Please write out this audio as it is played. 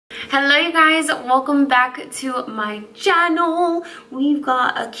Hello you guys, welcome back to my channel. We've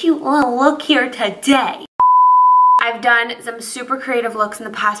got a cute little look here today. I've done some super creative looks in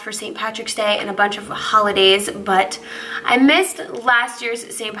the past for St. Patrick's Day and a bunch of holidays, but I missed last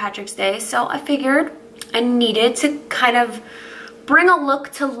year's St. Patrick's Day, so I figured I needed to kind of bring a look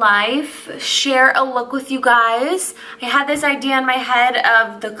to life, share a look with you guys. I had this idea in my head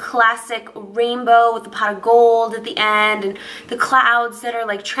of the classic rainbow with the pot of gold at the end and the clouds that are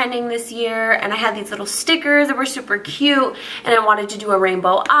like trending this year, and I had these little stickers that were super cute, and I wanted to do a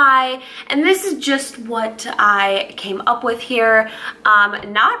rainbow eye, and this is just what I came up with here.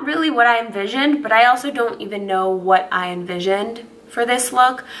 Not really what I envisioned, but I also don't even know what I envisioned for this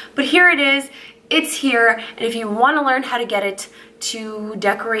look, but here it is. It's here, and if you want to learn how to get it to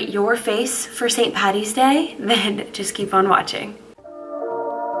decorate your face for St. Patty's Day, then just keep on watching.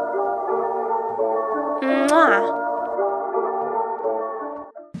 Mwah.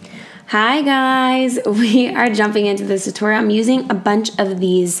 Hi guys, we are jumping into this tutorial. I'm using a bunch of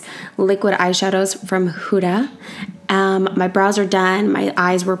these liquid eyeshadows from Huda. My brows are done, my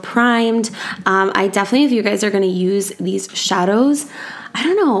eyes were primed. I definitely, if you guys are gonna use these shadows, I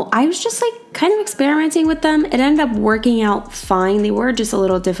don't know, I was just like kind of experimenting with them. It ended up working out fine. They were just a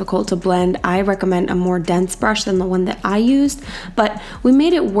little difficult to blend. I recommend a more dense brush than the one that I used, but we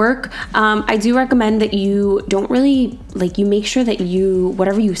made it work. I do recommend that you don't really, like, you make sure that you,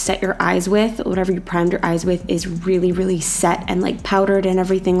 whatever you set your eyes with, whatever you primed your eyes with is really, really set and like powdered and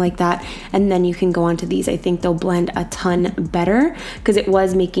everything like that. And then you can go onto these. I think they'll blend a ton better because it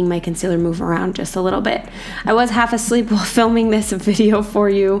was making my concealer move around just a little bit. I was half asleep while filming this video for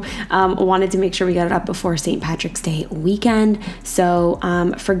you. Wanted to make sure we got it up before St. Patrick's Day weekend, so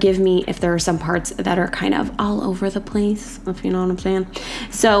forgive me if there are some parts that are kind of all over the place, if you know what I'm saying.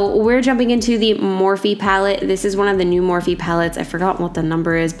 So we're jumping into the Morphe palette. This is one of the new Morphe palettes. I forgot what the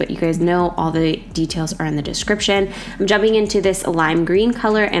number is, but you guys know all the details are in the description. I'm jumping into this lime green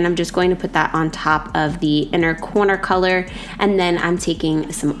color, and I'm just going to put that on top of the inner corner color, and then I'm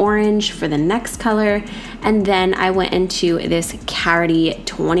taking some orange for the next color, and then I went into this Carity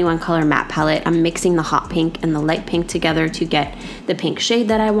 21 color matte palette. I'm mixing the hot pink and the light pink together to get the pink shade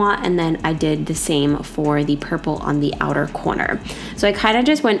that I want, and then I did the same for the purple on the outer corner. So I kind of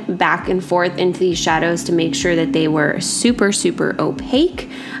just went back and forth into these shadows to make sure that they were super, super opaque,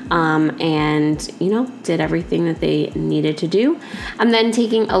 and you know, did everything that they needed to do. I'm then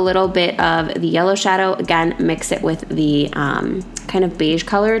taking a little bit of the yellow shadow, again, mix it with the kind of beige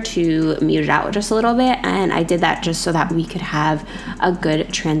color to mute it out just a little bit, and I did that just so that we could have a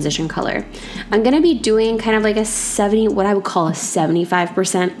good transition color. I'm gonna be doing kind of like a 70, what I would call a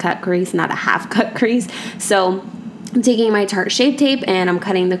 75% cut crease, not a half cut crease. So I'm taking my Tarte Shape Tape and I'm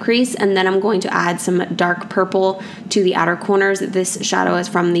cutting the crease, and then I'm going to add some dark purple to the outer corners. This shadow is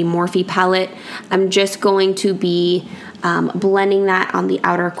from the Morphe palette. I'm just going to be blending that on the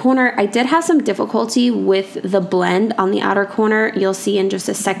outer corner. I did have some difficulty with the blend on the outer corner. You'll see in just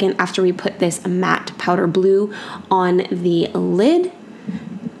a second after we put this matte powder blue on the lid.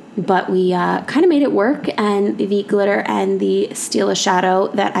 But we kind of made it work, and the glitter and the Stila shadow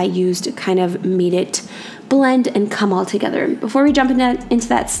that I used kind of made it blend and come all together. Before we jump into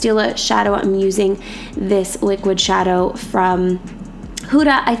that Stila shadow, I'm using this liquid shadow from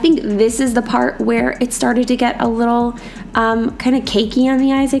Huda. I think this is the part where it started to get a little kind of cakey on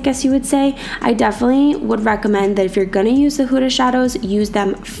the eyes, I guess you would say. I definitely would recommend that if you're gonna use the Huda shadows, use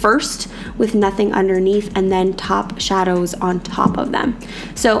them first with nothing underneath, and then top shadows on top of them.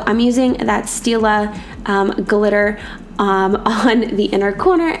 So I'm using that Stila glitter on the inner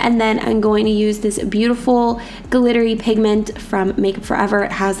corner, and then I'm going to use this beautiful glittery pigment from Makeup Forever.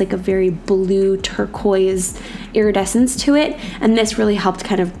 It has like a very blue turquoise iridescence to it, and this really helped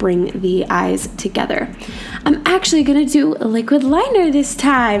kind of bring the eyes together. I'm actually gonna do a liquid liner this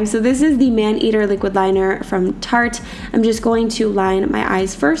time. So this is the Man Eater liquid liner from Tarte. I'm just going to line my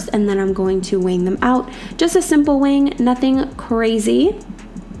eyes first, and then I'm going to wing them out. Just a simple wing, nothing crazy.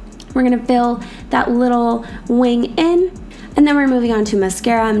 We're gonna fill that little wing in, and then we're moving on to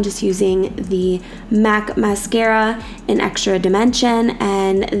mascara. I'm just using the MAC mascara in Extra Dimension,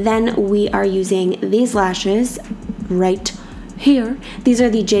 and then we are using these lashes right here. These are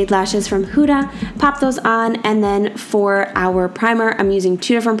the Jade lashes from Huda. Pop those on, and then for our primer, I'm using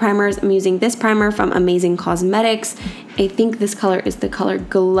two different primers. I'm using this primer from Amazing Cosmetics. I think this color is the color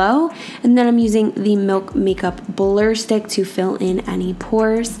Glow. And then I'm using the Milk Makeup Blur Stick to fill in any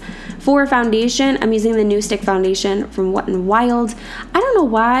pores. For foundation, I'm using the New Stick foundation from Wet n Wild. I don't know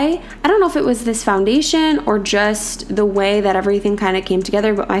why. I don't know if it was this foundation or just the way that everything kind of came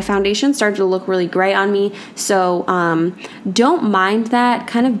together, but my foundation started to look really gray on me. So don't mind that,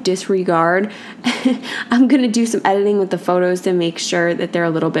 kind of disregard. I'm gonna do some editing with the photos to make sure that they're a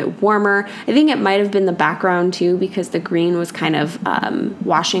little bit warmer. I think it might have been the background too, because the green was kind of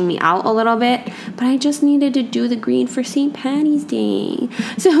washing me out a little bit, but I just needed to do the green for St. Patty's Day.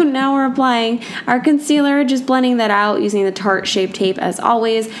 So now we're applying our concealer, just blending that out using the Tarte Shape Tape as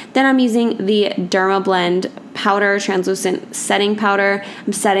always. Then I'm using the Derma Blend powder, translucent setting powder.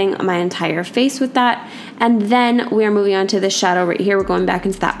 I'm setting my entire face with that. And then we are moving on to the shadow right here. We're going back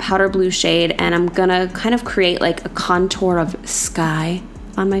into that powder blue shade, and I'm gonna kind of create like a contour of sky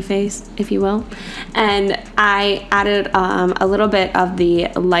on my face, if you will. And I added a little bit of the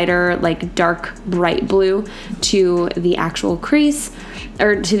lighter, like dark bright blue to the actual crease,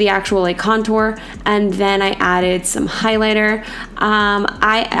 or to the actual like contour. And then I added some highlighter.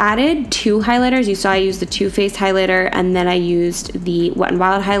 I added 2 highlighters. You saw I used the Too Faced highlighter, and then I used the Wet n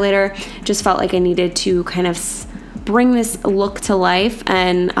Wild highlighter. Just felt like I needed to kind of bring this look to life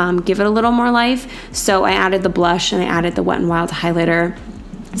and give it a little more life. So I added the blush and I added the Wet n Wild highlighter.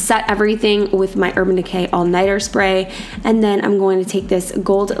 Set everything with my Urban Decay All Nighter spray, and then I'm going to take this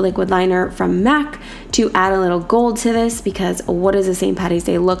gold liquid liner from MAC to add a little gold to this, because what does a St. Patty's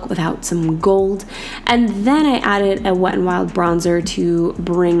Day look without some gold? And then I added a Wet n Wild bronzer to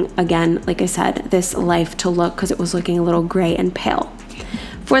bring, again, like I said, this life to look, because it was looking a little gray and pale.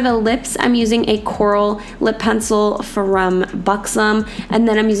 For the lips, I'm using a coral lip pencil from Buxom, and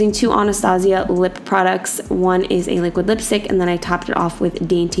then I'm using 2 Anastasia lip products. One is a liquid lipstick, and then I topped it off with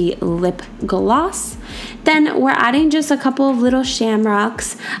Dainty Lip Gloss. Then we're adding just a couple of little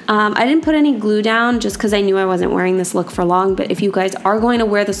shamrocks. I didn't put any glue down just because I knew I wasn't wearing this look for long, but if you guys are going to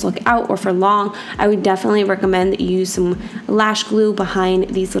wear this look out or for long, I would definitely recommend that you use some lash glue behind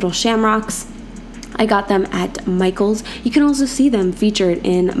these little shamrocks. I got them at Michael's. You can also see them featured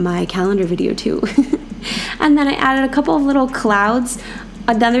in my calendar video too. And then I added a couple of little clouds.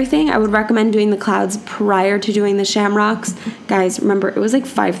 Another thing, I would recommend doing the clouds prior to doing the shamrocks. Guys, remember, it was like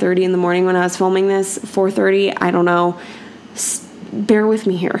 5:30 in the morning when I was filming this, 4:30, I don't know. Bear with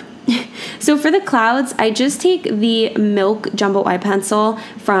me here. So for the clouds, I just take the Milk Jumbo Eye Pencil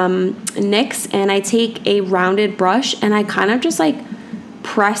from NYX, and I take a rounded brush, and I kind of just like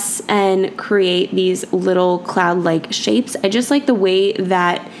press and create these little cloud-like shapes. I just like the way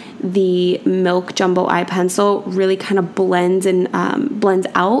that the Milk Jumbo Eye Pencil really kind of blends and blends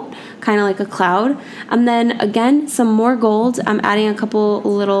out, kind of like a cloud. And then again, some more gold. I'm adding a couple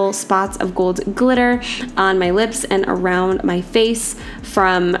little spots of gold glitter on my lips and around my face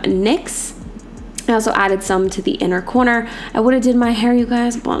from NYX. I also added some to the inner corner. I would have did my hair, you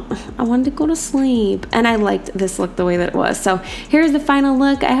guys, but I wanted to go to sleep, and I liked this look the way that it was. So here's the final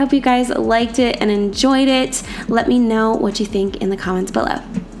look. I hope you guys liked it and enjoyed it. Let me know what you think in the comments below.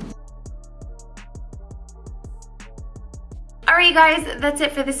 Alright you guys, that's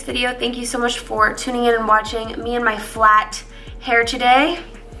it for this video. Thank you so much for tuning in and watching me and my flat hair today.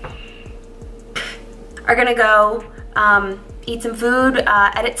 Are gonna go eat some food,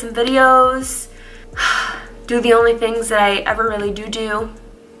 edit some videos, do the only things that I ever really do.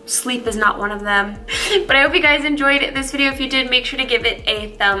 Sleep is not one of them. But I hope you guys enjoyed this video. If you did, make sure to give it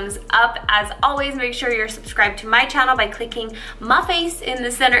a thumbs up. As always, make sure you're subscribed to my channel by clicking my face in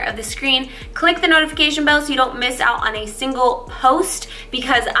the center of the screen. Click the notification bell so you don't miss out on a single post,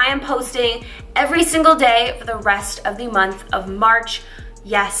 because I am posting every single day for the rest of the month of March.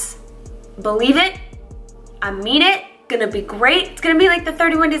 Yes, believe it, I mean it. Gonna be great. It's gonna be like the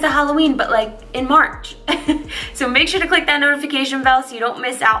 31 days of Halloween, but like in March. So make sure to click that notification bell so you don't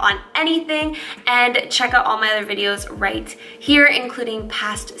miss out on anything, and check out all my other videos right here, including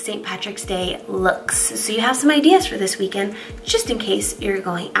past St. Patrick's Day looks. So you have some ideas for this weekend, just in case you're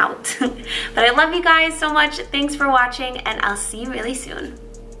going out. But I love you guys so much. Thanks for watching, and I'll see you really soon.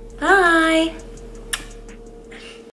 Bye.